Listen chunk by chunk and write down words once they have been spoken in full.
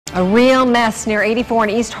A real mess near 84 in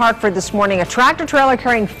East Hartford this morning. A tractor trailer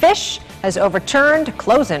carrying fish has overturned,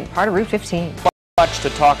 closing part of Route 15. Much to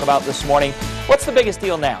talk about this morning. What's the biggest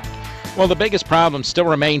deal now? Well, the biggest problem still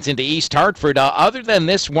remains into East Hartford. Other than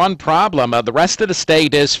this one problem, the rest of the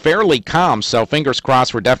state is fairly calm, so fingers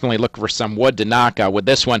crossed. We're definitely looking for some wood to knock with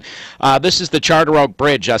this one. This is the Charter Oak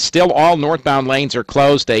Bridge. Still all northbound lanes are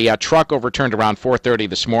closed. A truck overturned around 4:30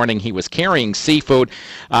 this morning. He was carrying seafood.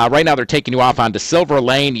 Right now they're taking you off onto Silver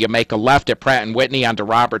Lane. You make a left at Pratt & Whitney onto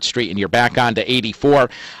Robert Street, and you're back onto 84.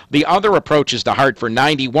 The other approaches to Hartford,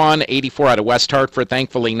 91, 84 out of West Hartford.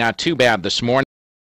 Thankfully not too bad this morning.